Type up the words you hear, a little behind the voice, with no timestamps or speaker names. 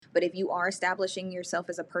But if you are establishing yourself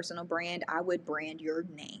as a personal brand, I would brand your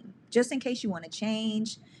name just in case you want to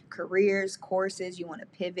change careers, courses, you want to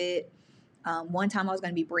pivot. One time I was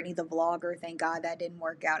going to be Brittany the vlogger. Thank God that didn't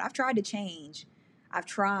work out. I've tried to change. I've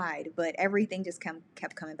tried, but everything just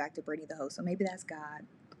kept coming back to Brittany the host. So maybe that's God.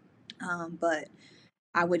 But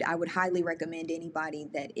I would highly recommend anybody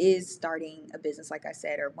that is starting a business, like I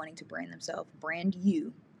said, or wanting to brand themselves, brand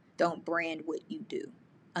you. Don't brand what you do,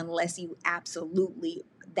 unless you absolutely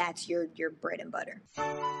that's your bread and butter.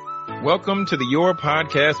 Welcome to the Your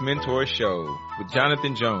Podcast Mentor Show with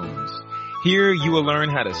Jonathan Jones. Here you will learn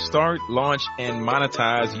how to start, launch, and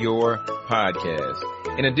monetize your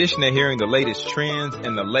podcast. In addition to hearing the latest trends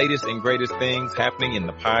and the latest and greatest things happening in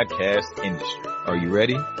the podcast industry. Are you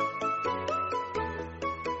ready?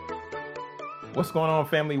 What's going on,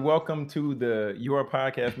 family? Welcome to the Your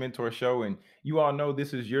Podcast Mentor Show. And you all know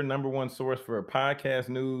this is your number one source for podcast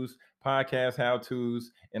news, podcast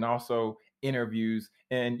how-tos, and also interviews.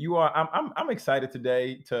 And you are, I'm excited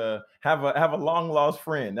today to have a long lost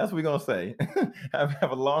friend. That's what we're gonna say.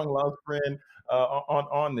 have a long lost friend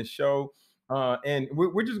on the show. And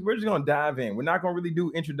we're just gonna dive in. We're not gonna really do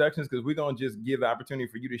introductions because we're gonna just give the opportunity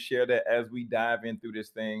for you to share that as we dive in through this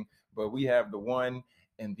thing. But we have the one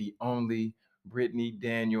and the only Brittany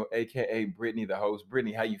Daniel, aka Brittany the host.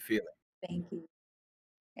 Brittany, how you feeling? Thank you.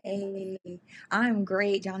 Hey, I'm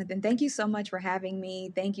great, Jonathan. Thank you so much for having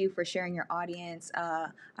me. Thank you for sharing your audience.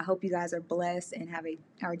 I hope you guys are blessed and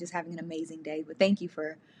are just having an amazing day. But thank you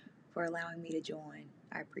for allowing me to join.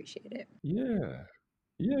 I appreciate it. Yeah.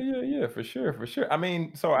 Yeah, for sure, for sure. I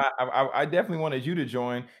mean, so I definitely wanted you to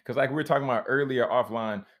join because, like we were talking about earlier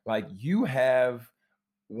offline, like you have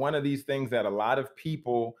one of these things that a lot of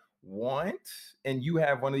people want, and you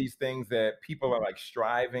have one of these things that people are like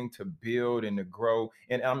striving to build and to grow.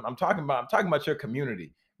 And I'm talking about your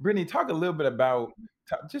community. Brittany, talk a little bit about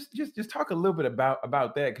just talk a little bit about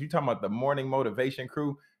that. Because you're talking about the morning motivation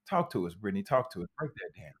crew. Talk to us, Brittany. Talk to us. Break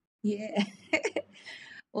that down. Yeah.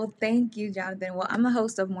 Well, thank you, Jonathan. Well, I'm the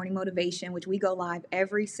host of Morning Motivation, which we go live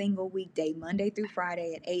every single weekday, Monday through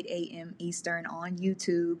Friday at 8 a.m. Eastern on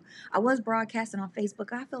YouTube. I was broadcasting on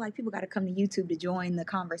Facebook. I feel like people got to come to YouTube to join the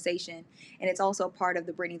conversation. And it's also part of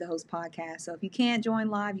the Brittany the Host podcast. So if you can't join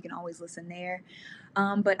live, you can always listen there.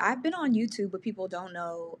 But I've been on YouTube, but people don't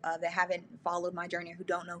know that haven't followed my journey or who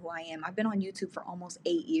don't know who I am. I've been on YouTube for almost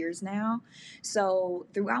 8 years now. So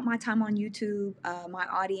throughout my time on YouTube, my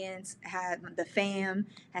audience the fam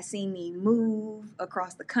has seen me move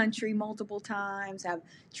across the country multiple times, have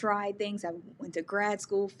tried things, have went to grad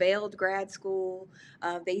school, failed grad school.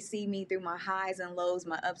 They see me through my highs and lows,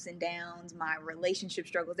 my ups and downs, my relationship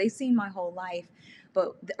struggles. They've seen my whole life.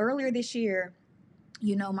 But earlier this year,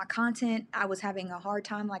 my content, I was having a hard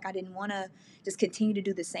time. Like, I didn't want to just continue to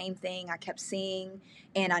do the same thing I kept seeing.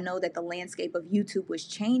 And I know that the landscape of YouTube was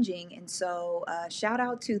changing. And so, shout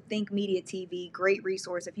out to Think Media TV, great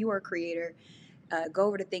resource. If you are a creator, go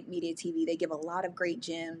over to Think Media TV. They give a lot of great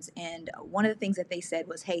gems. And one of the things that they said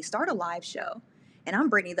was, hey, start a live show. And I'm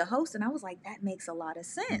Brittany the host. And I was like, that makes a lot of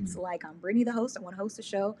sense. Like, I'm Brittany the host. I want to host a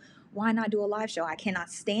show. Why not do a live show? I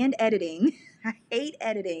cannot stand editing. I hate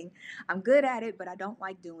editing. I'm good at it, but I don't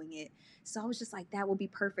like doing it. So I was just like, that would be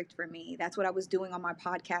perfect for me. That's what I was doing on my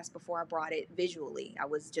podcast before I brought it visually. I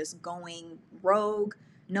was just going rogue,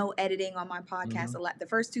 no editing on my podcast. Mhm. The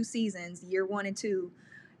first 2 seasons, year 1 and 2,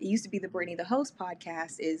 it used to be the Brittany the Host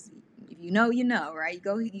podcast. Is if you know, you know, right?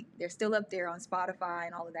 They're still up there on Spotify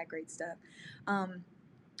and all of that great stuff.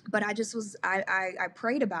 But I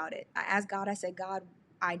prayed about it. I asked God. I said, God,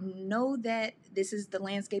 I know that the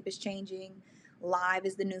landscape is changing. Live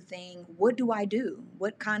is the new thing. What do I do?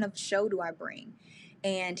 What kind of show do I bring?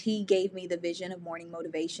 And He gave me the vision of Morning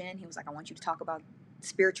Motivation. He was like, I want you to talk about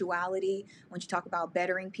spirituality. I want you to talk about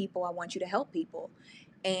bettering people. I want you to help people.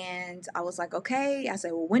 And I was like, okay. I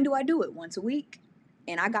said, well, when do I do it? Once a week?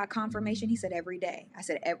 And I got confirmation. He said, every day. I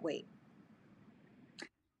said, wait,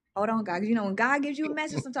 hold on, God. 'Cause when God gives you a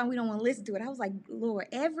message, sometimes we don't want to listen to it. I was like, Lord,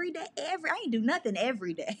 every day, I ain't do nothing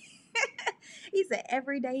every day. He said,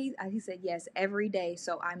 every day. He said, yes, every day.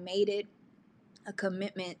 So I made it a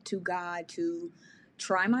commitment to God to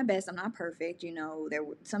try my best. I'm not perfect. There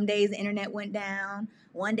were some days the internet went down.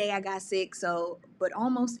 One day I got sick. But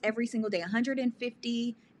almost every single day,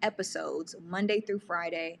 150 episodes, Monday through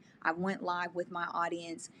Friday, I went live with my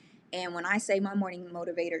audience. And when I say my morning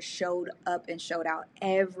motivator showed up and showed out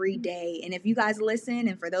every day, and if you guys listen,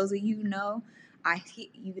 and for those of you who know,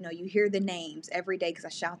 you hear the names every day because I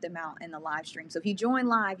shout them out in the live stream. So if you join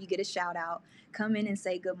live, you get a shout out. Come in and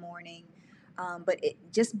say good morning. But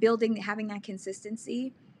just having that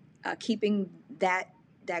consistency, keeping that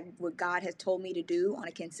that what God has told me to do on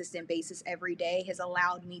a consistent basis every day has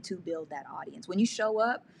allowed me to build that audience. When you show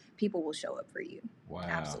up, people will show up for you. Wow.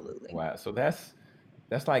 Absolutely. Wow. So that's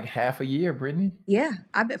like half a year, Brittany. Yeah,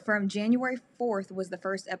 I bet from January 4th was the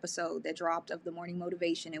first episode that dropped of the Morning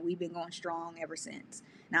Motivation, and we've been going strong ever since.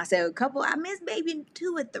 Now, I said a couple, I missed maybe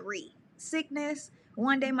 2 or 3. Sickness,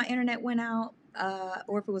 one day my internet went out,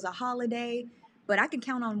 or if it was a holiday, but I can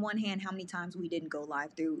count on one hand how many times we didn't go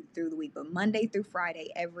live through the week. But Monday through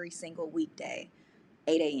Friday, every single weekday,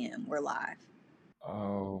 8 a.m., we're live.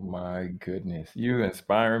 Oh my goodness. You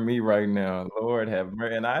inspiring me right now. Lord have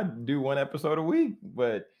mercy. And I do one episode a week,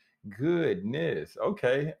 but goodness.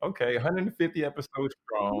 Okay. Okay. 150 episodes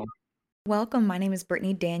strong. Welcome. My name is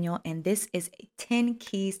Brittany Daniel, and this is 10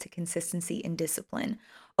 Keys to Consistency and Discipline.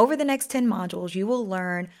 Over the next 10 modules, you will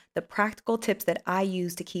learn the practical tips that I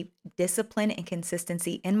use to keep discipline and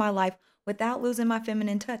consistency in my life without losing my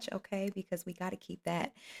feminine touch, okay? Because we got to keep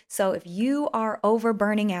that. So, if you are over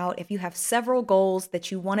burning out, if you have several goals that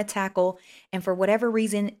you want to tackle, and for whatever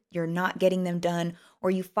reason you're not getting them done, or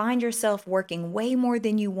you find yourself working way more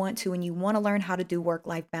than you want to, and you want to learn how to do work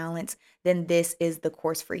life balance, then this is the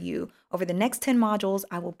course for you. Over the next 10 modules,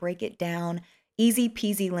 I will break it down easy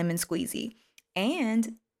peasy lemon squeezy.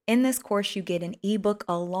 And in this course, you get an ebook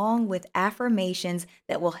along with affirmations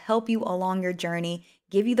that will help you along your journey,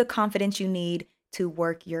 give you the confidence you need to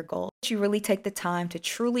work your goals. You really take the time to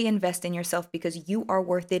truly invest in yourself because you are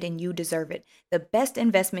worth it and you deserve it. The best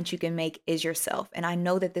investment you can make is yourself. And I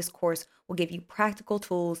know that this course will give you practical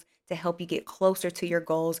tools to help you get closer to your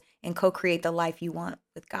goals and co create the life you want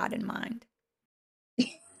with God in mind.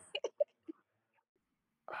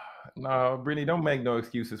 No, Brittany, don't make no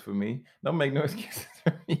excuses for me. Don't make no excuses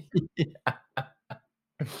for me.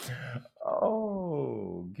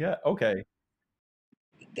 Oh, yeah. Okay.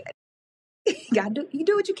 You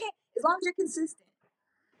do what you can as long as you're consistent.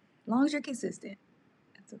 As long as you're consistent,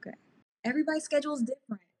 that's okay. Everybody's schedule is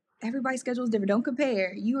different. Everybody's schedule is different. Don't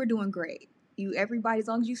compare. You are doing great. Everybody, as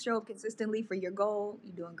long as you show up consistently for your goal,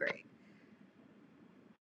 you're doing great.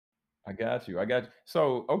 I got you. I got you.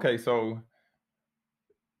 So, okay. So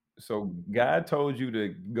God told you to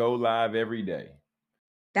go live every day.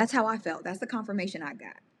 That's how I felt. That's the confirmation I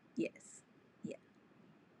got. Yes. Yeah.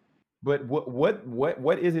 But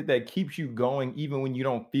what is it that keeps you going even when you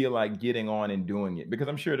don't feel like getting on and doing it? Because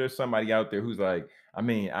I'm sure there's somebody out there who's like, I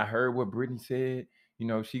mean, I heard what Brittany said. You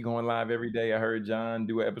know, she going live every day. I heard John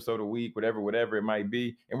do an episode a week, whatever it might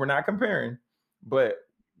be. And we're not comparing, but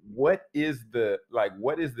what is the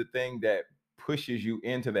thing that pushes you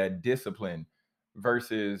into that discipline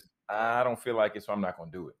versus I don't feel like it, so I'm not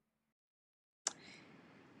gonna do it.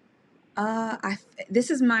 This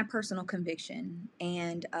is my personal conviction,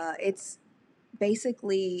 and it's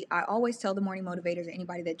basically I always tell the morning motivators or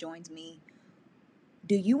anybody that joins me,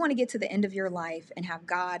 do you want to get to the end of your life and have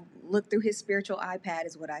God look through his spiritual iPad,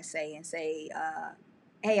 is what I say, and say,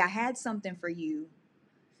 hey, I had something for you,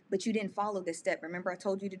 but you didn't follow this step. Remember, I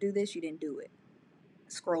told you to do this, you didn't do it.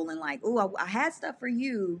 Scrolling like, oh, I had stuff for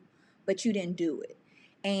you, but you didn't do it.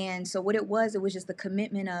 And so what it was just the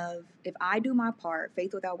commitment of if I do my part,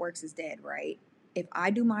 faith without works is dead, right? If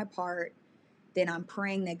I do my part, then I'm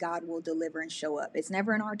praying that God will deliver and show up. It's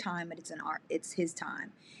never in our time, but it's his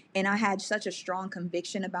time. And I had such a strong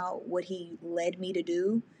conviction about what he led me to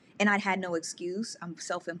do, and I had no excuse. I'm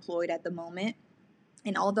self-employed at the moment.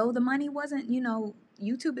 And although the money wasn't,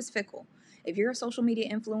 YouTube is fickle. If you're a social media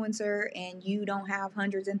influencer and you don't have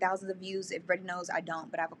hundreds and thousands of views, everybody knows I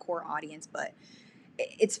don't, but I have a core audience, but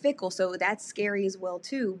it's fickle. So that's scary as well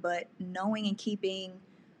too. But knowing and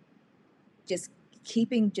just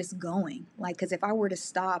keeping just going, like, because if I were to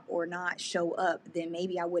stop or not show up, then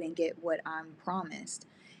maybe I wouldn't get what I'm promised.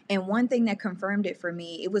 And one thing that confirmed it for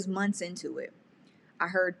me, it was months into it. I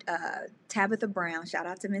heard Tabitha Brown, shout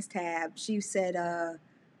out to Miss Tab. She said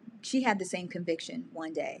she had the same conviction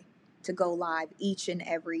one day to go live each and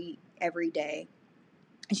every day.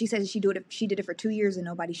 And she said she did it for 2 years and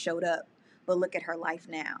nobody showed up. But look at her life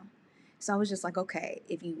now. So I was just like, okay,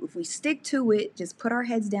 if we stick to it, just put our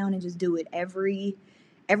heads down and just do it every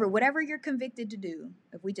whatever you're convicted to do.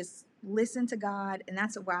 If we just listen to God, and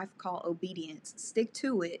that's what I call obedience, stick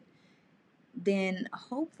to it, then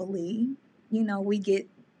hopefully, we get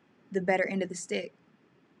the better end of the stick.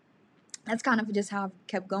 That's kind of just how I've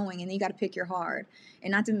kept going. And then you got to pick your heart.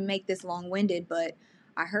 And not to make this long-winded, but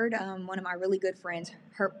I heard one of my really good friends,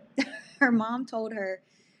 her her mom told her,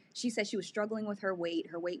 she said she was struggling with her weight.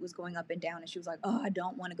 Her weight was going up and down, and she was like, "Oh, I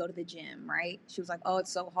don't want to go to the gym." Right? She was like, "Oh,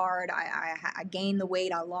 it's so hard. I gained the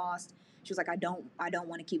weight I lost." She was like, "I don't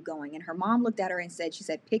want to keep going." And her mom looked at her and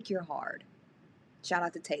said, "Pick your heart." Shout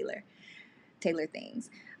out to Taylor. Taylor things.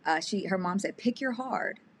 Her mom said, pick your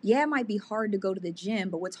hard. Yeah, it might be hard to go to the gym,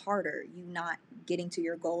 but what's harder? You not getting to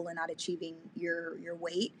your goal and not achieving your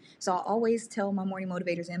weight. So I always tell my morning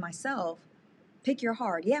motivators and myself, pick your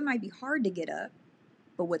hard. Yeah, it might be hard to get up,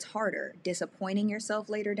 but what's harder? Disappointing yourself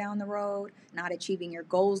later down the road, not achieving your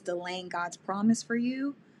goals, delaying God's promise for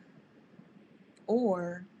you,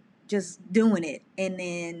 or just doing it and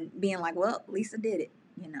then being like, well, at least I did it,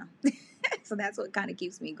 you know? So that's what kind of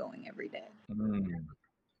keeps me going every day. Mm,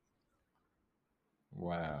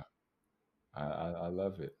 wow. I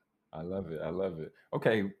love it. I love it. I love it.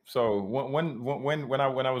 Okay, so when I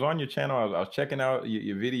was on your channel, I was checking out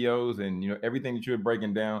your videos and everything that you were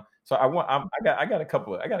breaking down. So I got a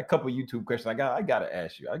couple YouTube questions. I gotta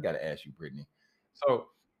ask you. I gotta ask you, Brittany. So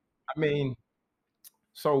I mean,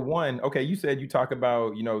 so one, okay, you said you talk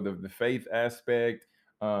about the faith aspect.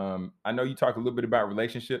 I know you talk a little bit about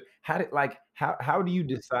relationship. How do you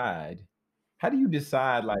decide? How do you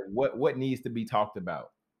decide like what needs to be talked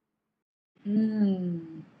about?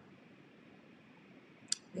 Mm,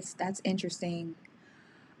 that's interesting.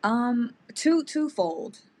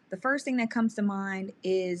 Twofold. The first thing that comes to mind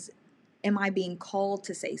is, am I being called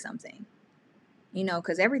to say something?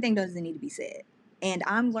 Because everything doesn't need to be said. And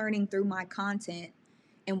I'm learning through my content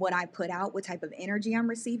and what I put out, what type of energy I'm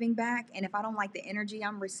receiving back. And if I don't like the energy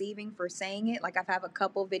I'm receiving for saying it, like I've have a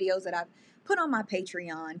couple videos that I've put on my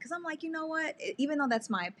Patreon because I'm like, you know what? Even though that's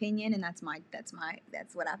my opinion and that's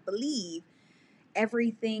what I believe,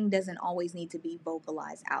 everything doesn't always need to be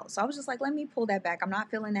vocalized out. So I was just like, let me pull that back. I'm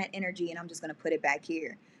not feeling that energy and I'm just going to put it back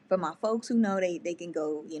here. For my folks who know, they can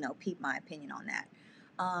go, peep my opinion on that.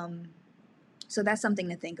 Um, so that's something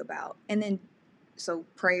to think about. And then, so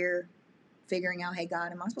prayer, figuring out, hey,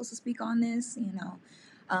 God, am I supposed to speak on this?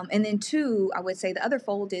 And then two, I would say the other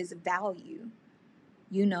fold is value.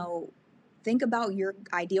 You know, think about your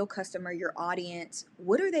ideal customer, your audience.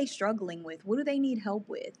 What are they struggling with? What do they need help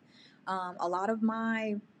with? A lot of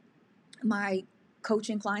my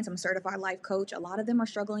coaching clients, I'm a certified life coach. A lot of them are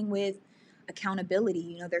struggling with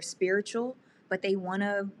accountability. They're spiritual, but they want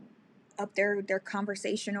to up their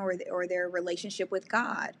conversation or their relationship with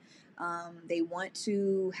God. They want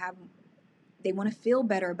to feel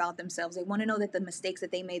better about themselves. They want to know that the mistakes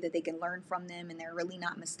that they made, that they can learn from them and they're really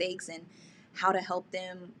not mistakes, and how to help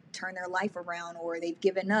them turn their life around, or they've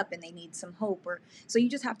given up and they need some hope. Or so you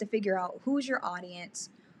just have to figure out who's your audience,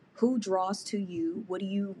 who draws to you, what do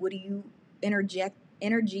you interject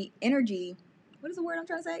energy, what is the word I'm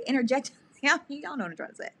trying to say? Interject. Y'all know what I'm trying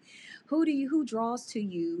to say. Who draws to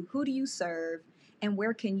you, who do you serve, and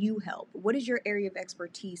where can you help? What is your area of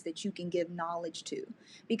expertise that you can give knowledge to?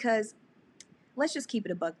 Because let's just keep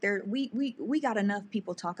it a buck. We got enough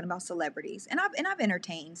people talking about celebrities, and I've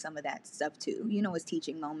entertained some of that stuff too. As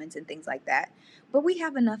teaching moments and things like that. But we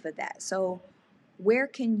have enough of that. So where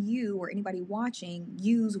can you or anybody watching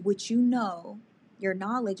use what your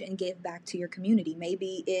knowledge, and give back to your community?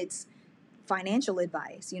 Maybe it's financial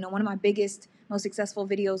advice. One of my biggest, most successful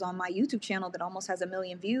videos on my YouTube channel that almost has 1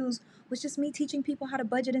 million views was just me teaching people how to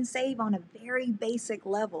budget and save on a very basic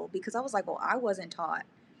level, because I was like, well, I wasn't taught.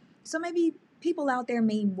 So maybe people out there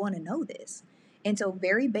may want to know this. And so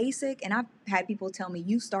very basic. And I've had people tell me,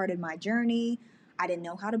 you started my journey. I didn't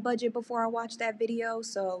know how to budget before I watched that video.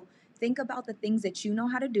 So think about the things that you know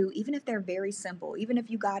how to do, even if they're very simple. Even if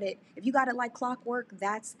you got it like clockwork,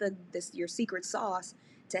 that's your secret sauce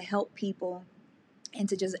to help people and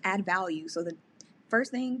to just add value. So the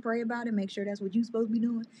first thing, pray about it, make sure that's what you're supposed to be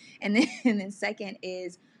doing. And then second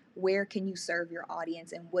is, where can you serve your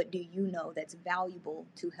audience, and what do you know that's valuable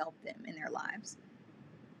to help them in their lives?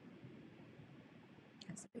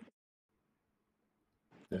 That's big.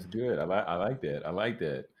 That's good. I like that. I like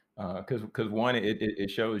that. Because one, it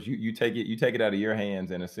shows you take it out of your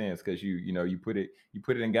hands in a sense, because you put it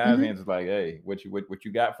in God's Mm-hmm. hands. It's like, hey, what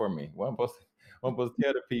you got for me? What I'm supposed to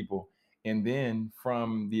tell the people, and then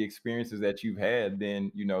from the experiences that you've had,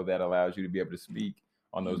 then that allows you to be able to speak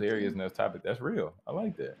on those Thank areas you. and those topics. That's real. I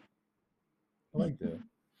like that. I like that.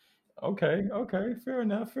 Okay, okay, fair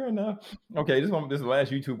enough, fair enough. Okay, this is the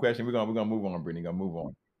last YouTube question. We're gonna move on, Brittany. Gonna move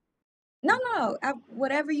on. No, no,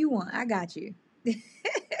 whatever you want, I got you.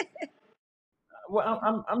 Well,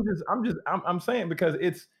 I'm saying, because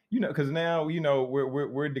it's because now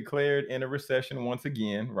we're declared in a recession once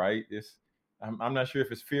again, right? I'm not sure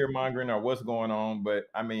if it's fear mongering or what's going on, but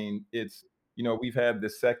I mean it's we've had the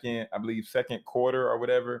second, I believe, second quarter or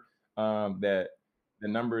whatever, that the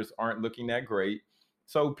numbers aren't looking that great.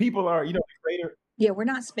 So people are the creator. Yeah, we're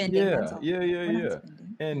not spending. That's Yeah, all. yeah, yeah, We're not yeah.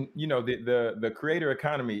 spending. And the creator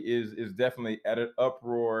economy is definitely at an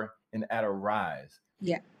uproar and at a rise.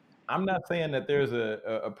 Yeah. I'm not saying that there's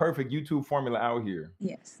a perfect YouTube formula out here,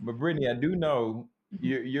 Yes. but Brittany, I do know Hmm.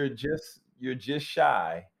 you're just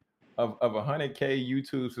shy of 100K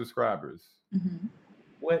YouTube subscribers. Hmm.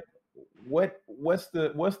 What what's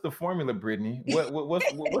the formula, Brittany?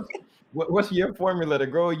 What's your formula to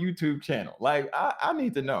grow a YouTube channel? Like I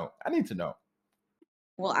need to know. I need to know.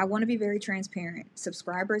 Well, I want to be very transparent.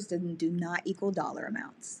 Subscribers do not equal dollar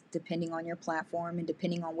amounts, depending on your platform and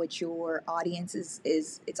depending on what your audience is.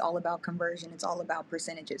 It's all about conversion. It's all about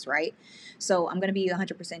percentages, right? So I'm going to be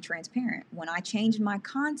 100% transparent. When I changed my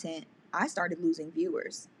content, I started losing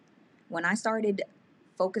viewers. When I started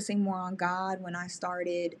focusing more on God, when I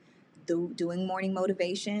started doing morning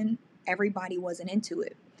motivation, everybody wasn't into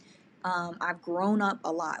it. I've grown up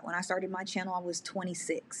a lot. When I started my channel, I was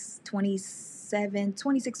 26, 27,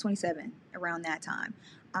 around that time.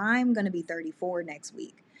 I'm going to be 34 next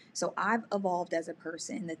week. So I've evolved as a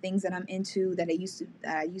person. The things that I'm into that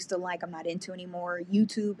I used to like, I'm not into anymore.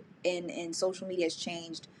 YouTube and social media has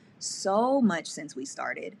changed so much since we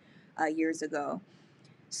started years ago.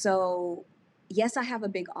 So yes, I have a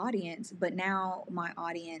big audience, but now my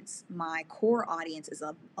audience, my core audience is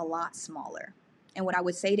a lot smaller. And what I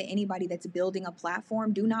would say to anybody that's building a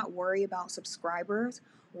platform, do not worry about subscribers.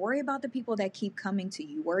 Worry about the people that keep coming to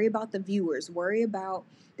you. Worry about the viewers. Worry about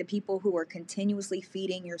the people who are continuously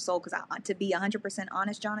feeding your soul. Because to be 100%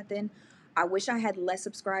 honest, Jonathan, I wish I had less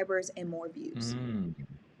subscribers and more views. Mm.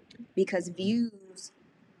 Because views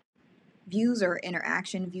are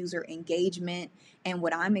interaction, views are engagement. And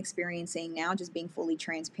what I'm experiencing now, just being fully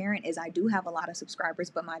transparent, is I do have a lot of subscribers,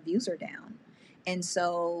 but my views are down. And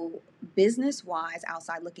so, business wise,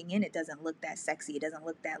 outside looking in, it doesn't look that sexy. It doesn't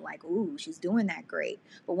look that like, ooh, she's doing that great.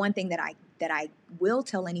 But one thing that I will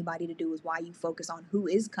tell anybody to do is why you focus on who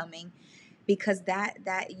is coming, because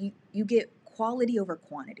that you get quality over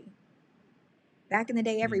quantity. Back in the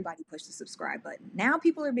day, Mm. everybody pushed the subscribe button. Now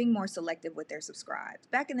people are being more selective with their subscribes.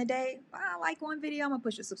 Back in the day, I like one video, I'm gonna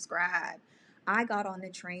push a subscribe. I got on the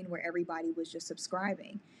train where everybody was just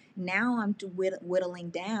subscribing. Now I'm whittling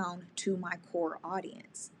down to my core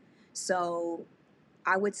audience. So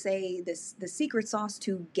I would say the secret sauce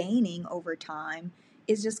to gaining over time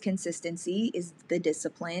is just consistency, is the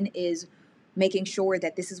discipline, is making sure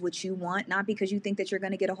that this is what you want, not because you think that you're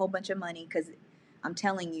going to get a whole bunch of money, because I'm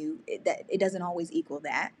telling you that it doesn't always equal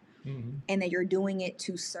that, Mhm. and that you're doing it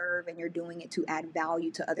to serve and you're doing it to add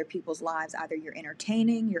value to other people's lives. Either you're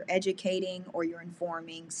entertaining, you're educating, or you're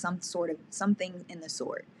informing, something in the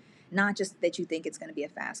sort. Not just that you think it's going to be a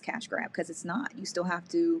fast cash grab, because it's not. You still have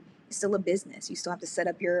to, it's still a business. You still have to set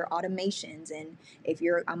up your automations. And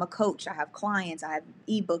I'm a coach, I have clients, I have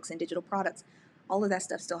ebooks and digital products. All of that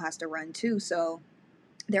stuff still has to run too. So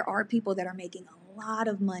there are people that are making a lot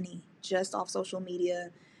of money just off social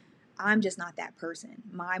media. I'm just not that person.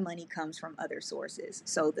 My money comes from other sources.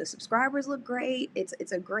 So the subscribers look great.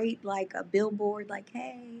 It's a great, like a billboard, like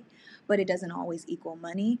hey, but it doesn't always equal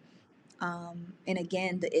money. And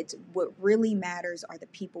again, it's what really matters are the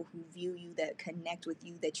people who view you, that connect with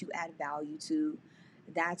you, that you add value to.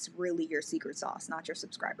 That's really your secret sauce, not your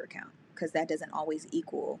subscriber count, because that doesn't always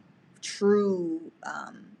equal true,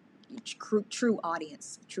 true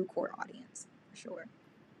audience, true core audience, for sure.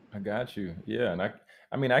 I got you. Yeah, and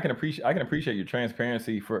I mean I can appreciate your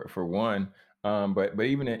transparency for one. But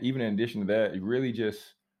even in addition to that, you really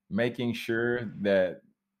just making sure that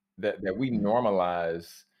we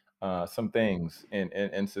normalize some things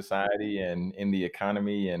in society and in the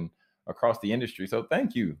economy and across the industry. So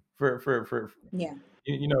thank you for Yeah,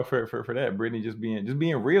 you know for that, Brittany, just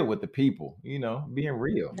being real with the people, being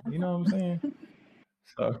real. no You know what I'm problem. saying?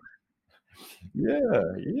 So yeah,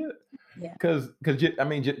 yeah. Yeah, Because I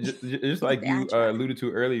mean, just like I you try. alluded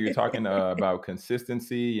to earlier, you're talking about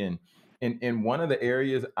consistency, and in one of the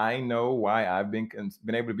areas I know why I've been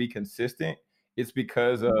able to be consistent. It's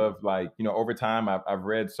because of, like, over time I've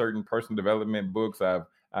read certain personal development books.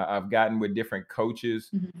 I've gotten with different coaches.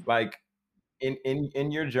 Mhm. Like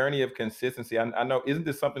in your journey of consistency, I know, isn't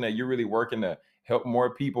this something that you're really working to help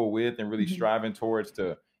more people with and really Mhm. striving towards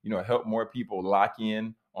to help more people lock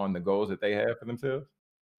in on the goals that they have for themselves?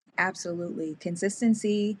 Absolutely.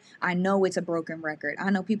 Consistency. I know it's a broken record. I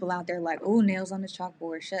know people out there like, oh, nails on the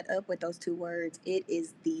chalkboard. Shut up with those two words. It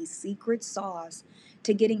is the secret sauce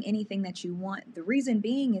to getting anything that you want. The reason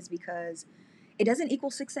being is because it doesn't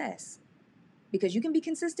equal success. Because you can be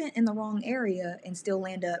consistent in the wrong area and still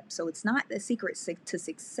land up. So it's not the secret to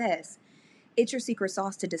success. It's your secret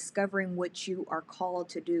sauce to discovering what you are called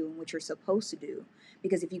to do and what you're supposed to do.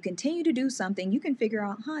 Because if you continue to do something, you can figure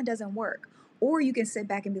out, it doesn't work. Or you can sit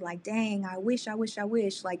back and be like, dang, I wish.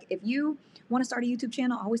 Like, if you want to start a YouTube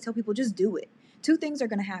channel, I always tell people just do it. two things are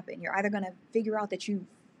going to happen. You're either going to figure out that you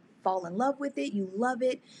fall in love with it, you love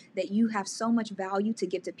it, that you have so much value to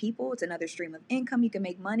give to people, it's another stream of income, you can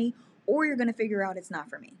make money, or you're going to figure out it's not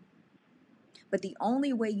for me. But the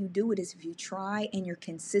only way you do it is if you try and you're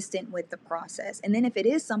consistent with the process. And then if it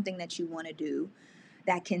is something that you want to do,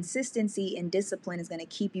 that consistency and discipline is going to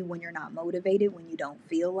keep you when you're not motivated, when you don't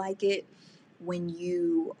feel like it, when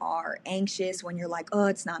you are anxious, when you're like, oh,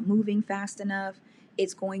 it's not moving fast enough.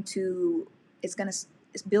 It's going to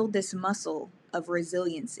build this muscle of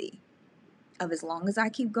resiliency, of as long as I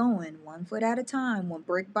keep going, one foot at a time, one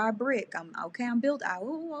brick by brick. I'm built.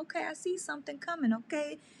 I see something coming.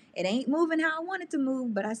 Okay, it ain't moving how I want it to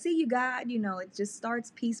move, but I see you, God. It just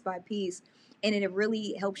starts piece by piece, and it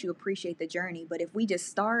really helps you appreciate the journey. But if we just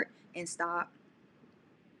start and stop,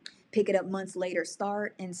 pick it up months later,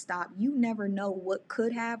 start and stop, you never know what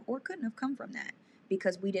could have or couldn't have come from that,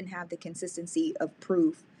 because we didn't have the consistency of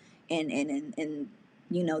proof and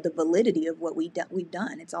the validity of what we've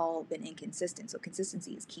done. It's all been inconsistent. So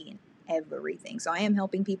consistency is key in everything. So I am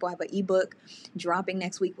helping people. I have an ebook dropping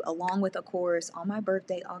next week along with a course on my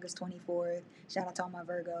birthday, August 24th. Shout out to all my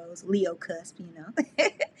Virgos, Leo cusp,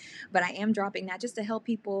 But I am dropping that just to help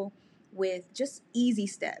people with just easy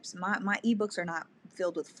steps. My ebooks are not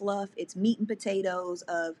filled with fluff. It's meat and potatoes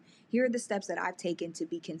of, here are the steps that I've taken to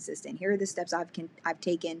be consistent. Here are the steps I've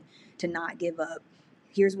taken to not give up.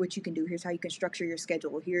 Here's what you can do. Here's how you can structure your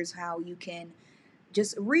schedule. Here's how you can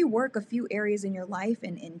just rework a few areas in your life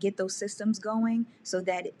and get those systems going so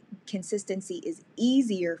that consistency is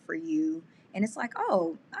easier for you. And it's like,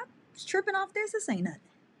 oh, I was tripping off this. This ain't nothing.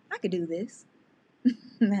 I could do this.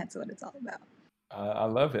 That's what it's all about. I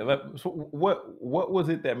love it. So what was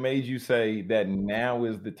it that made you say that now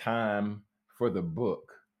is the time for the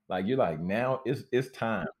book? Like you're like, now it's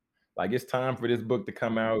time. Like it's time for this book to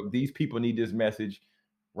come out. These people need this message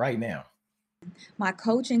right now. My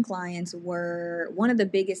coaching clients were one of the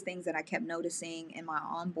biggest things that I kept noticing in my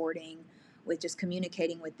onboarding with just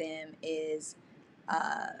communicating with them is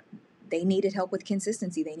uh, they needed help with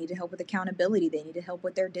consistency. They needed help with accountability. They needed help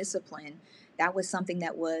with their discipline. That was something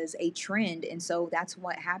that was a trend. And so that's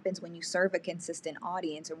what happens when you serve a consistent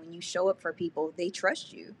audience, or when you show up for people, they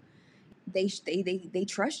trust you. They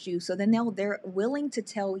trust you. So then they're willing to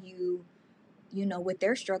tell you what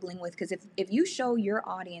they're struggling with, because if you show your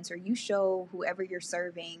audience, or you show whoever you're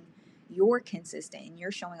serving, you're consistent and you're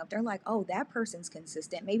showing up, they're like, oh, that person's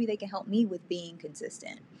consistent, maybe they can help me with being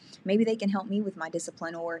consistent, maybe they can help me with my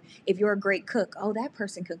discipline. Or if you're a great cook, oh, that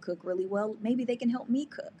person can cook really well, maybe they can help me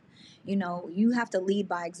cook. You have to lead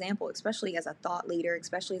by example, especially as a thought leader,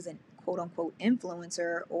 especially as a quote unquote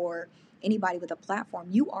influencer, or anybody with a platform.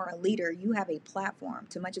 You are a leader, you have a platform.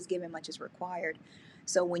 Too much is given, much is required.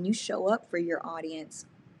 So when you show up for your audience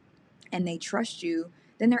and they trust you,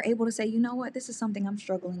 then they're able to say, you know what, this is something I'm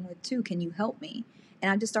struggling with too. Can you help me? And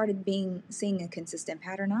I just started seeing a consistent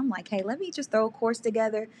pattern. I'm like, hey, let me just throw a course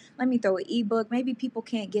together. Let me throw an ebook. Maybe people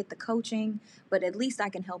can't get the coaching, but at least I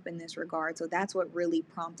can help in this regard. So that's what really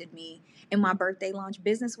prompted me in my birthday launch.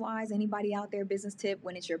 Business wise, anybody out there, business tip,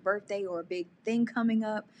 when it's your birthday or a big thing coming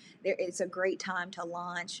up, it's a great time to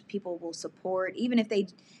launch. People will support, even if they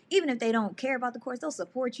don't care about the course, they'll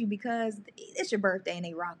support you because it's your birthday and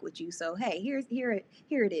they rock with you. So hey, here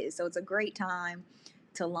it is. So it's a great time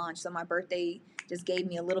to launch. So my birthday just gave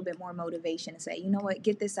me a little bit more motivation to say, you know what,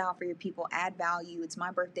 get this out for your people, add value. It's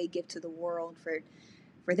my birthday gift to the world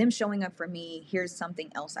for them showing up for me. Here's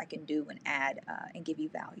something else I can do and add and give you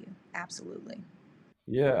value. Absolutely.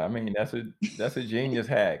 Yeah, I mean that's a genius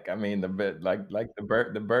hack. I mean like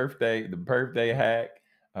the birthday hack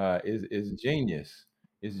is genius.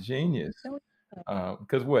 It's genius. So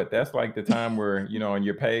Because what? That's like the time where, on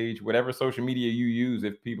your page, whatever social media you use,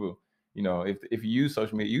 if people, if you use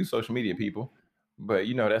social media, people. But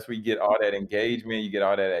that's where you get all that engagement, you get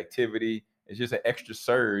all that activity. It's just an extra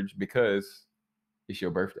surge because it's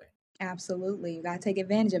your birthday. absolutely. You got to take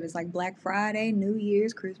advantage of it. It's like Black Friday, New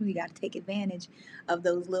Year's, Christmas. You got to take advantage of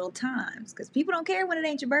those little times, because people don't care when it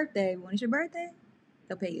ain't your birthday. When it's your birthday,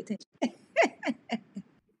 they'll pay you attention.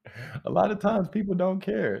 A lot of times people don't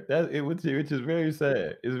care. Which is very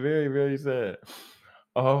sad. It's very, very sad.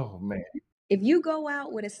 Oh man. If you go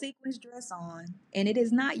out with a sequins dress on and it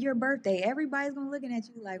is not your birthday, everybody's gonna looking at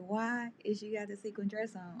you like, why is she got the sequin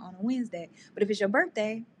dress on a Wednesday? But if it's your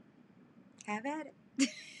birthday, have at it.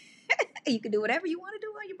 You can do whatever you want to do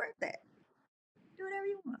on your birthday. Do whatever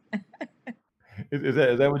you want.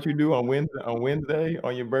 Is that what you do on Wednesday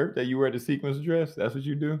on your birthday? You wear the sequence dress? That's what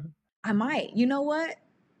you do? I might. You know what?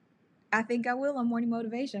 I think I will on Morning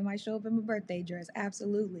Motivation. I might show up in my birthday dress.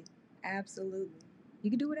 Absolutely. Absolutely. You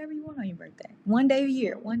can do whatever you want on your birthday. One day a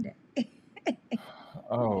year. One day.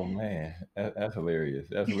 Oh man, that's hilarious.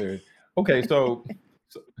 That's hilarious. Okay, so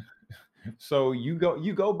so you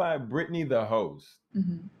go by Brittany the host.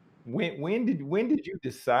 Mhm. When did you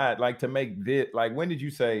decide like to make this like when did you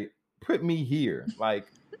say put me here? Like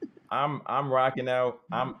I'm rocking out.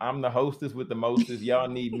 I'm the hostess with the mostest. Y'all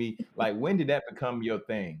need me. Like when did that become your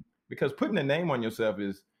thing? Because putting a name on yourself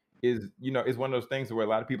is one of those things where a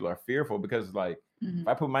lot of people are fearful because like if Mhm.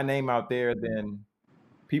 I put my name out there, then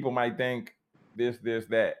people might think this,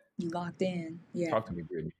 that. You locked in. Yeah. Talk to me,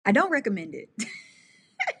 Brittany. I don't recommend it.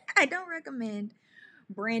 I don't recommend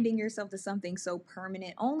branding yourself to something so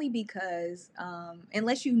permanent only because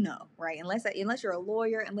unless you know, right? Unless you're a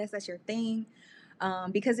lawyer, unless that's your thing.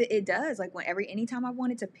 Because it does like anytime I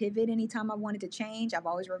wanted to pivot, anytime I wanted to change, I've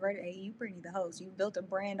always reverted, hey, you Brittany the host, you built a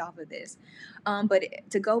brand off of this. But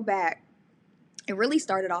to go back, it really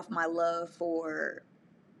started off my love for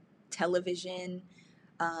television,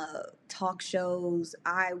 talk shows.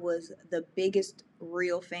 I was the biggest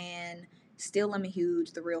Real fan. Still, I'm a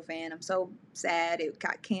huge The Real fan. I'm so sad it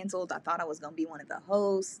got canceled. I thought I was going to be one of the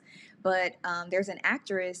hosts. But there's an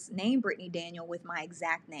actress named Brittany Daniel with my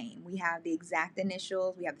exact name. We have the exact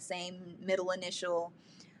initials, we have the same middle initial.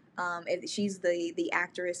 She's the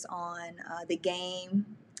actress on The Game,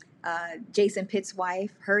 Jason Pitt's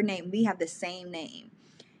wife. Her name, we have the same name.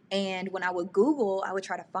 And when I would Google, I would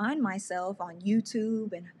try to find myself on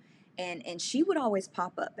YouTube, and she would always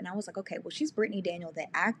pop up. And I was like, okay, well, she's Brittany Daniel, the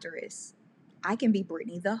actress. I can be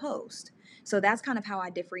Brittany, the host. So that's kind of how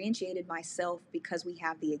I differentiated myself because we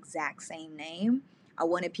have the exact same name. I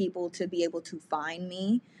wanted people to be able to find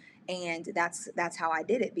me, and that's how I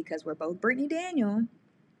did it because we're both Brittany Daniel,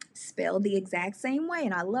 spelled the exact same way,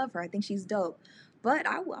 and I love her. I think she's dope. But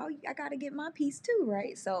I got to get my piece too,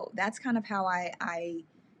 right? So that's kind of how I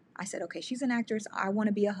said, okay, she's an actress. I want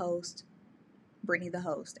to be a host. Brittany the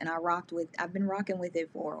host. And I've been rocking with it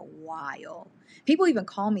for a while. People even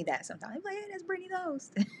call me that sometimes. Like, hey, that's Brittany the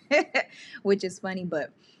host. Which is funny, but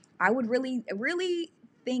I would really, really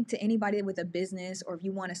think to anybody with a business or if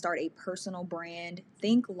you want to start a personal brand,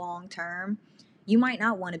 think long term. You might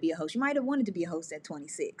not want to be a host. You might have wanted to be a host at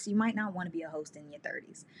 26. You might not want to be a host in your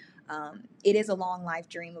 30s. It is a long life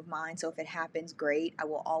dream of mine. So if it happens, great. I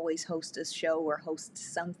will always host a show or host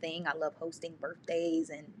something. I love hosting birthdays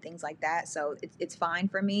and things like that. So it's fine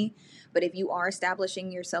for me. But if you are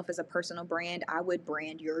establishing yourself as a personal brand, I would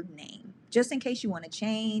brand your name just in case you want to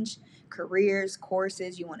change careers,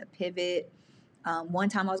 courses, you want to pivot. One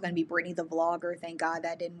time I was going to be Brittany the vlogger. Thank God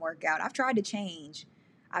that didn't work out. I've tried to change.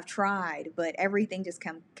 I've tried, but everything just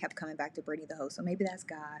kept coming back to Brittany the host. So maybe that's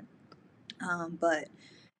God. But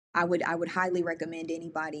I would highly recommend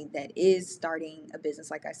anybody that is starting a business,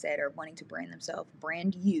 like I said, or wanting to brand themselves,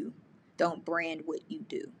 brand you. Don't brand what you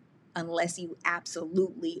do, unless you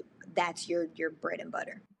absolutely that's your bread and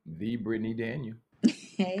butter. The Brittany Daniel.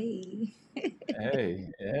 Hey, Hey,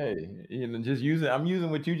 just using. I'm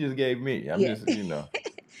using what you just gave me. I'm yeah. just That's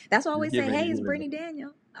why I just always say, giving hey, it's giving. Brittany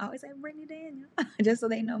Daniel. I always say Brittany Daniel, just so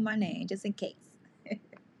they know my name, just in case.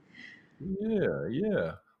 Yeah,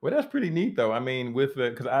 yeah. Well, that's pretty neat, though. I mean, with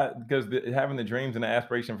the because having the dreams and the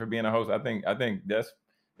aspiration for being a host, I think that's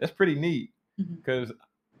pretty neat. Mhm. Because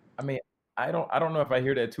I mean, I don't know if I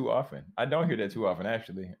hear that too often. I don't hear that too often,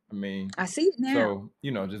 actually. I mean, I see it now.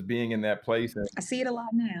 so just being in that place. And, I see it a lot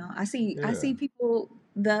now. I yeah, see people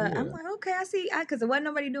I'm yeah, like, okay, I see because there wasn't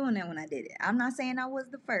nobody doing that when I did it. I'm not saying I was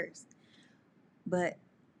the first, but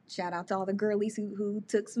shout out to all the girlies who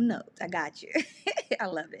took some notes. I got you. I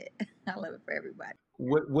love it. I love it for everybody.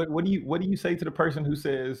 what do you say to the person who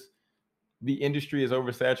says the industry is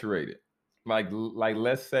oversaturated? Like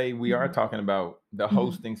let's say we are Hmm. talking about the Hmm.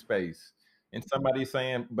 hosting space, and somebody's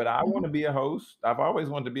saying, "But I Hmm. want to be a host. I've always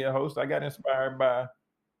wanted to be a host. I got inspired by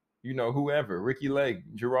whoever, Ricky Lake,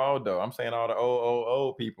 Geraldo. I'm saying all the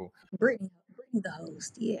old people. Brittany the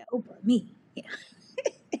host. Yeah, Oprah, me. Yeah.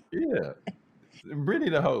 Yeah,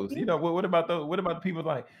 Brittany the host. Yeah. What about those? What about the people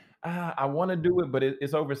like, I want to do it, but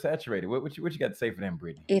it's oversaturated. What you got to say for them,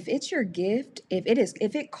 Brittany? If it's your gift,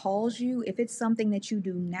 if it calls you, if it's something that you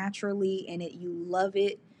do naturally and you love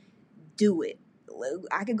it, do it.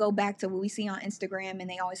 I could go back to what we see on Instagram and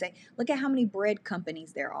they always say, look at how many bread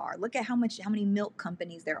companies there are. Look at how many milk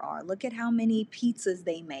companies there are. Look at how many pizzas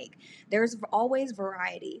they make. There's always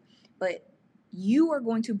variety, but you are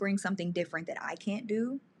going to bring something different that I can't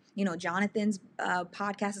do. Jonathan's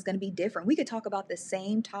podcast is going to be different. We could talk about the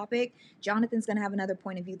same topic. Jonathan's going to have another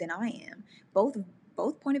point of view than I am. Both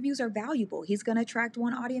both point of views are valuable. He's going to attract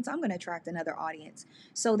one audience, I'm going to attract another audience.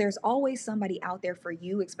 So there's always somebody out there for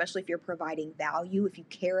you, especially if you're providing value. If you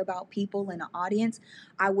care about people in an audience,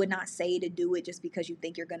 I would not say to do it just because you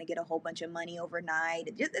think you're going to get a whole bunch of money overnight.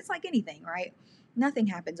 It's like anything, right? Nothing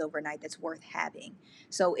happens overnight that's worth having.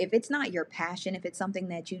 So if it's not your passion, if it's something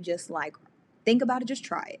that you just like, think about it, just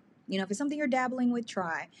try it. You know, if it's something you're dabbling with,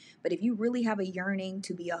 try. But if you really have a yearning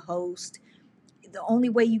to be a host, the only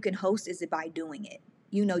way you can host is by doing it.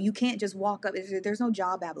 You know, you can't just walk up. There's no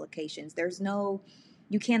job applications.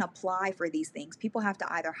 You can't apply for these things. People have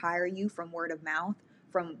to either hire you from word of mouth,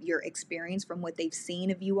 from your experience, from what they've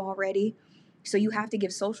seen of you already. So you have to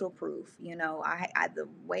give social proof. You know, the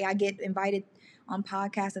way I get invited on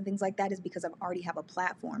podcasts and things like that is because I already have a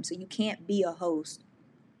platform. So you can't be a host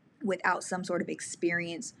without some sort of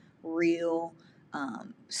experience, real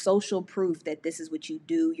social proof that this is what you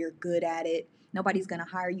do, you're good at it. Nobody's going to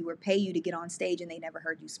hire you or pay you to get on stage and they never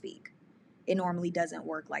heard you speak. It normally doesn't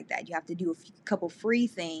work like that. You have to do a couple free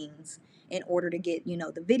things in order to get, you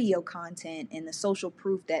know, the video content and the social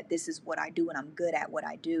proof that this is what I do and I'm good at what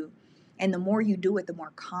I do. And the more you do it, the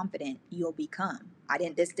more confident you'll become.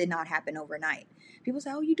 This did not happen overnight. People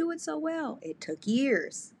say, oh, you do it so well. It took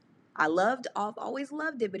years. I've always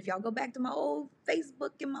loved it. But if y'all go back to my old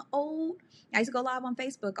Facebook and I used to go live on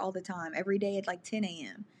Facebook all the time, every day at like 10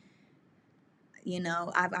 a.m. You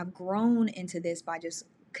know, I've grown into this by just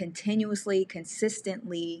continuously,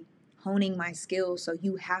 consistently honing my skills. So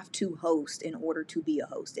you have to host in order to be a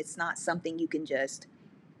host. It's not something you can just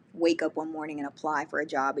wake up one morning and apply for a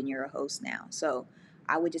job and you're a host now. So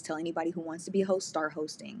I would just tell anybody who wants to be a host, start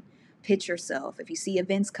hosting. Pitch yourself. If you see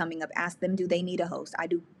events coming up, ask them, do they need a host?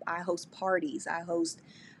 I host parties. I hosted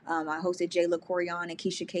Jayla Corian and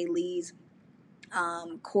Keisha K. Lee's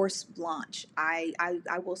course launch. I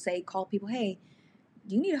will say, call people, hey,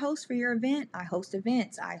 do you need a host for your event? I host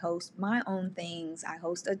events. I host my own things. I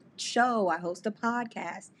host a show. I host a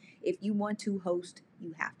podcast. If you want to host,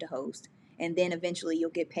 you have to host. And then eventually you'll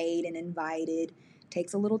get paid and invited.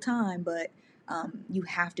 Takes a little time, but you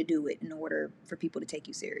have to do it in order for people to take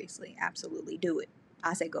you seriously. Absolutely. Do it.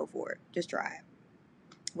 I say go for it. Just try it.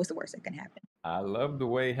 What's the worst that can happen? I love the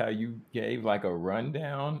way how you gave like a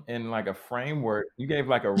rundown and like a framework. You gave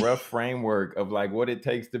like a rough framework of like what it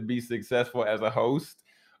takes to be successful as a host,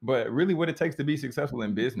 but really what it takes to be successful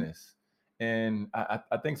in business. And I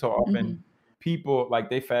think so Mm-hmm. often people like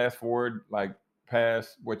they fast forward like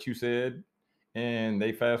past what you said, and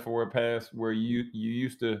they fast forward past where you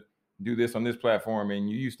used to do this on this platform, and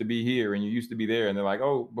you used to be here, and you used to be there, and they're like,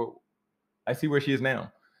 oh, but I see where she is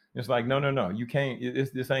now. It's like, no, no, no. You can't.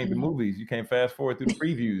 This ain't the Mm-hmm. movies. You can't fast forward through the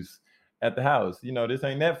previews at the house. You know, this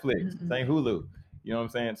ain't Netflix. This Mm-hmm. ain't Hulu. You know what I'm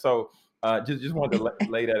saying? So just wanted to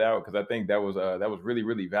lay that out because I think that was really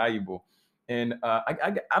really valuable. And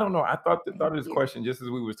I don't know. I thought Thank of this you. question just as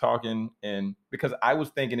we was talking, and because I was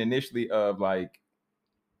thinking initially of like,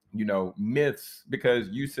 you know, myths, because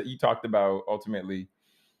you said you talked about ultimately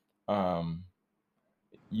um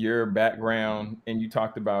your background, and you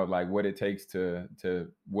talked about like what it takes to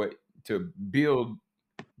build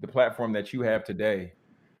the platform that you have today.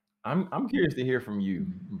 I'm curious to hear from you,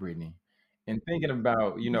 Mm-hmm. Brittany, and thinking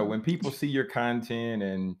about, you know, Mm-hmm. when people see your content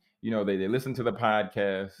and, you know, they listen to the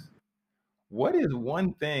podcast, what is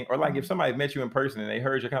one thing, or like if somebody met you in person and they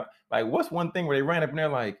heard your like what's one thing where they ran up and they're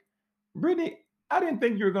like, Brittany, I didn't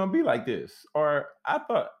think you were gonna be like this. Or I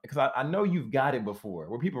thought, because I know you've got it before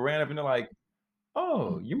where people ran up and they're like,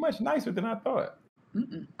 oh, you're much nicer than I thought.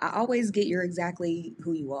 Mm-mm. I always get you're exactly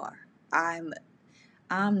who you are. I'm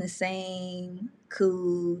I'm the same,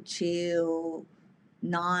 cool, chill,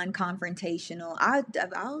 non-confrontational. I'll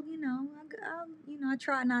I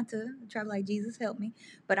try not to try to like Jesus help me,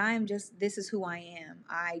 but I am just this is who I am.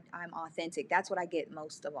 I'm authentic. That's what I get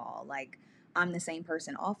most of all. Like I'm the same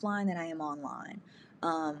person offline than I am online.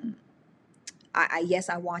 Um, yes,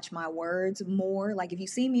 I watch my words more. Like if you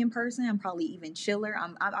see me in person, I'm probably even chiller.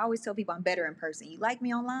 I always tell people I'm better in person. You like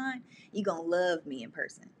me online, you gonna love me in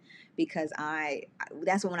person because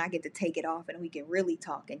that's when I get to take it off and we can really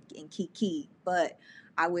talk and kiki. But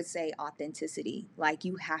I would say authenticity. Like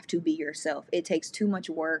you have to be yourself. It takes too much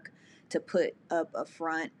work to put up a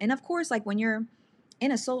front. And of course, like when you're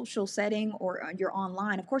in a social setting or you're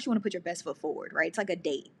online, of course you want to put your best foot forward, right? It's like a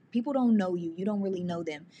date. People don't know you. You don't really know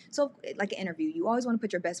them. So like an interview, you always want to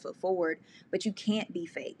put your best foot forward, but you can't be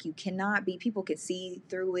fake. You cannot be, people can see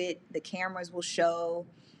through it. The cameras will show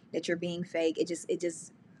that you're being fake. It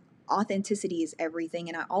just authenticity is everything.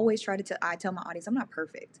 And I always I tell my audience, I'm not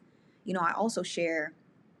perfect. You know, I also share,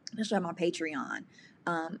 especially on my Patreon,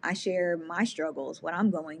 I share my struggles, what I'm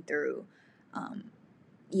going through. Um,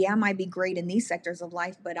 yeah, I might be great in these sectors of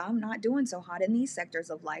life, but I'm not doing so hot in these sectors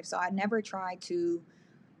of life. So I never try to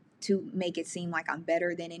make it seem like I'm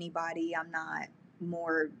better than anybody. I'm not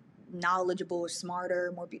more knowledgeable or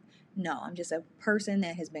smarter, no, I'm just a person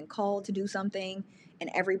that has been called to do something, and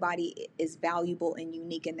everybody is valuable and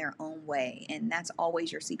unique in their own way, and that's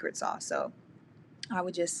always your secret sauce. So I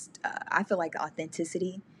would just I feel like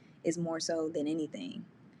authenticity is more so than anything.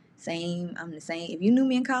 Same, I'm the same. If you knew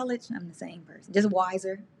me in college, I'm the same person, just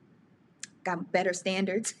wiser, got better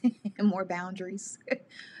standards and more boundaries, but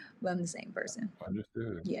I'm the same person.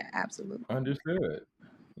 Understood. Yeah, absolutely. Understood.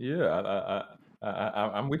 Yeah,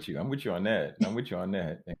 I'm with you. I'm with you on that. I'm with you on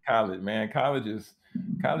that. And college, man, college is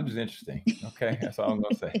interesting. Okay, that's all I'm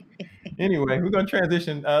gonna say. Anyway, we're gonna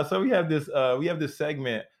transition. So we have this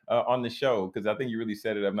segment on the show because I think you really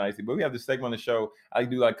set it up nicely. But we have this segment on the show. I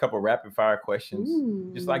do like a couple rapid fire questions,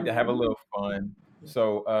 just like to have a Ooh. little fun.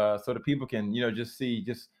 So so the people can just see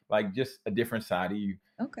just a different side of you.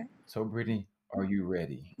 Okay. So Brittany, are you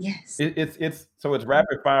ready? Yes. It's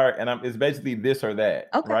rapid fire, and it's basically this or that,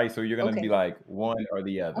 Okay. right? So you're gonna be Okay. like one or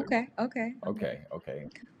the other. Okay. Okay. Okay. Okay.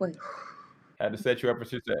 Wait. Had to set you up for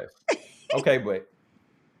success. Okay, but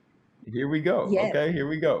here we go. Yes. Okay, here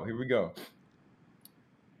we go. Here we go.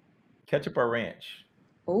 Ketchup or ranch?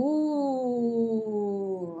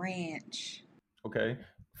 Ooh, ranch. Okay.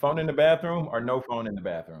 Phone in the bathroom or no phone in the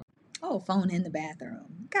bathroom? Oh, phone in the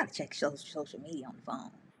bathroom. Gotta check social media on the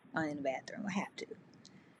phone. In the bathroom. I have to.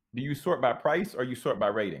 Do you sort by price or you sort by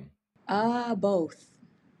rating? Both.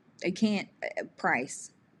 They can't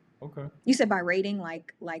price. Okay. You said by rating,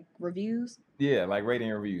 like reviews. Yeah, like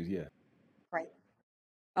rating and reviews. Yeah. Right.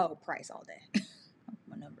 Oh, price all day.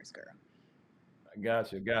 My numbers, girl.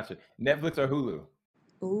 Gotcha. Netflix or Hulu?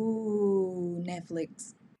 Ooh,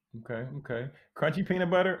 Netflix. Okay. Crunchy peanut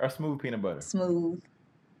butter or smooth peanut butter? Smooth.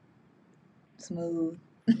 Smooth.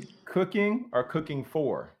 Cooking or cooking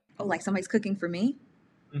for? Oh, like somebody's cooking for me?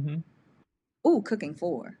 Mm-hmm. Ooh, cooking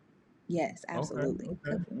for. Yes, Okay. absolutely.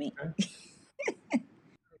 Cook for me. Okay.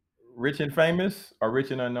 Rich and famous or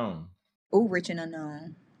rich and unknown? Ooh, rich and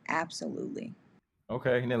unknown. Absolutely.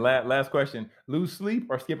 Okay. And then last question: lose sleep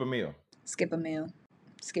or skip a meal? Skip a meal.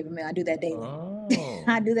 Skip a meal. I do that daily.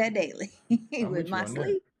 I Oh, do that daily. I'm With with you my on that.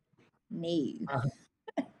 sleep. No.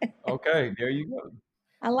 Okay, there you go.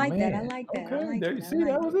 I like that. I Man, like that. I okay, like there you it. I see, that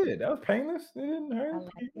like was it. it. That was painless. It didn't I hurt.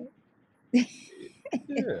 like it.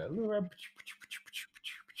 Yeah, a little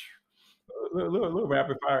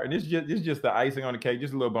rapid fire. And this is just the icing on the cake.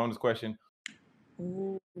 Just a little bonus question.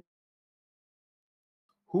 Ooh.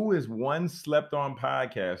 Who is one slept on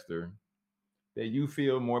podcaster that you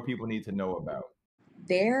feel more people need to know about?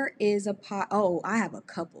 There is a pot. Oh, I have a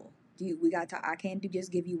couple. We got to. I can't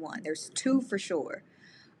just give you one. There's two for sure.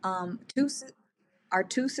 Two. Our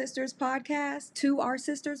Two Sisters podcast, To Our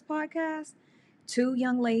Sisters podcast, two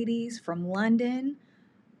young ladies from London.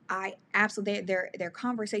 I absolutely their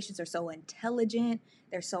conversations are so intelligent,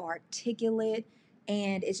 they're so articulate,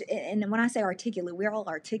 and when I say articulate, we're all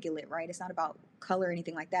articulate, right? It's not about color or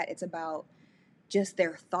anything like that. It's about just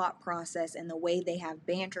their thought process and the way they have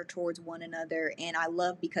banter towards one another. And I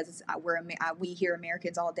love because we hear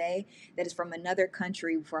Americans all day that is from another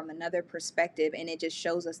country, from another perspective, and it just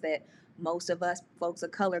shows us that most of us folks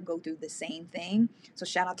of color go through the same thing. So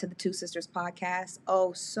shout out to the Two Sisters podcast.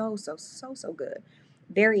 Oh, so good.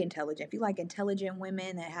 Very intelligent. If you like intelligent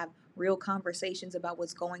women that have real conversations about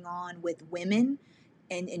what's going on with women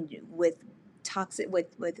and with toxic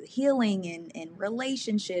with healing and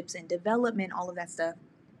relationships and development, all of that stuff,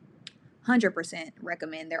 100%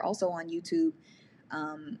 recommend. They're also on YouTube.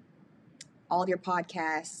 um, all your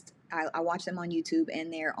podcasts, I watch them on YouTube,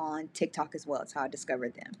 and they're on TikTok as well. That's how I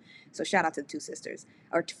discovered them. So shout out to the Two Sisters,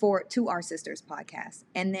 or To Our Sisters podcast.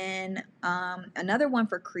 And then another one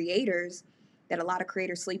for creators that a lot of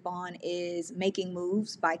creators sleep on is Making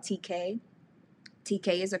Moves by TK. TK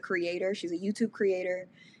is a creator. She's a YouTube creator,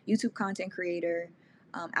 YouTube content creator,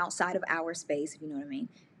 outside of our space, if you know what I mean.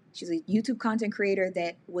 She's a YouTube content creator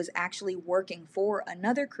that was actually working for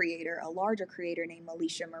another creator, a larger creator named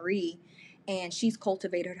Alicia Marie, and she's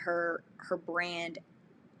cultivated her brand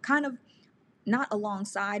kind of not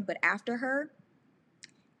alongside but after her.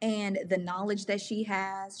 And the knowledge that she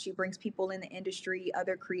brings people in the industry,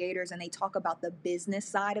 other creators, and they talk about the business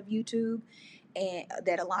side of YouTube, and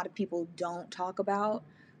that a lot of people don't talk about.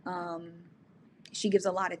 Um, she gives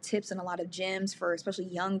a lot of tips and a lot of gems for especially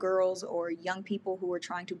young girls or young people who are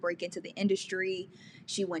trying to break into the industry.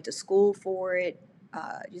 She went to school for it.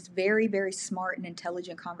 Just very, very smart and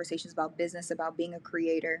intelligent conversations about business, about being a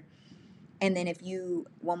creator. And then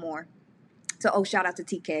one more. So, shout out to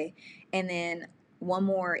TK. And then One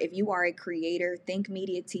more, if you are a creator, Think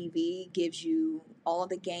Media TV gives you all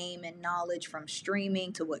the game and knowledge from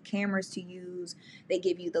streaming to what cameras to use. They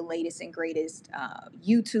give you the latest and greatest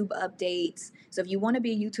YouTube updates. So if you want to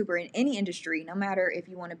be a YouTuber in any industry, no matter if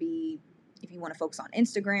you want to focus on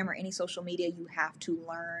Instagram or any social media, you have to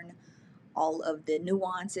learn all of the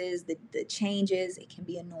nuances, the changes. It can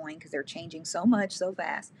be annoying because they're changing so much so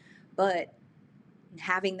fast, but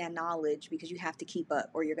having that knowledge, because you have to keep up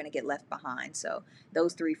or you're going to get left behind. So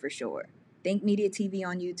those three for sure. Think Media TV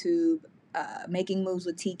on YouTube, Making Moves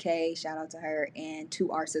with TK, shout out to her, and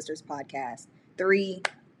To Our Sisters podcast. 3,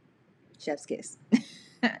 Chef's Kiss.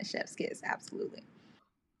 Chef's Kiss, absolutely.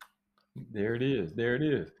 There it is. There it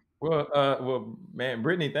is. Well, man,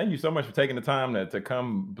 Brittany, thank you so much for taking the time to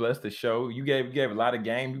come bless the show. You gave a lot of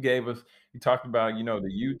game. You talked about,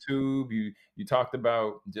 the YouTube. You talked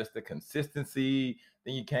about just the consistency.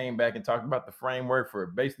 Then you came back and talked about the framework for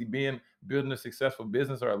basically building a successful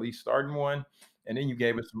business, or at least starting one. And then you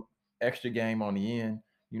gave us some extra game on the end.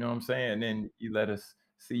 You know what I'm saying? And then you let us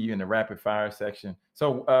see you in the rapid fire section.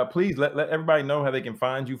 So please let everybody know how they can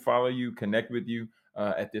find you, follow you, connect with you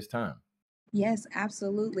at this time. Yes,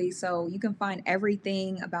 absolutely. So you can find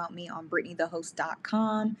everything about me on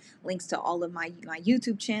BrittanyTheHost.com. Links to all of my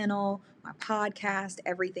YouTube channel, my podcast,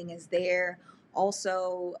 everything is there.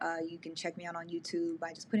 Also, you can check me out on YouTube.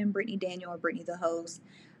 I just put in Brittany Daniel or Brittany the Host.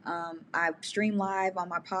 I stream live on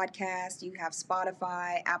my podcast. You have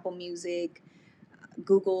Spotify, Apple Music,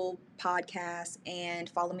 Google Podcasts, and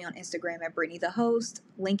follow me on Instagram at Brittany the Host.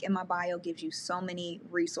 Link in my bio gives you so many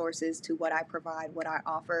resources to what I provide, what I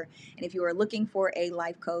offer. And if you are looking for a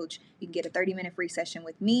life coach, you can get a 30-minute free session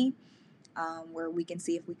with me, where we can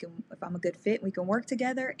see if I'm a good fit, we can work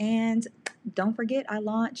together. And don't forget, I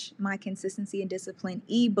launch my Consistency and Discipline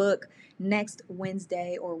ebook next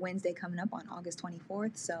Wednesday, or Wednesday coming up on August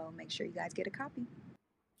 24th. So make sure you guys get a copy.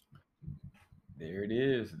 There it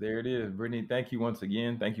is. There it is. Brittany, thank you once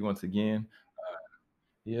again. Thank you once again.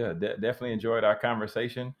 Yeah, definitely enjoyed our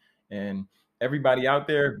conversation. And everybody out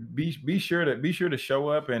there, be sure to show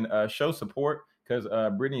up and show support, because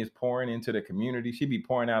Brittany is pouring into the community. She be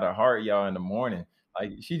pouring out her heart, y'all, in the morning.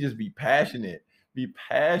 Like, she just be passionate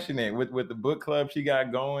with the book club she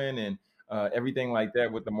got going, and everything like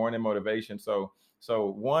that with the morning motivation. So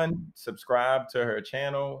one, subscribe to her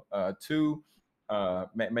channel. Two,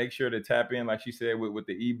 make sure to tap in, like she said, with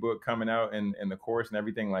the ebook coming out, and the course and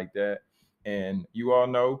everything like that. And you all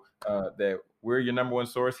know that we're your number one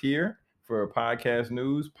source here for podcast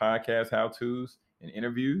news, podcast how to's, and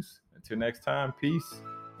interviews. Until next time, peace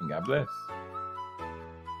and God bless.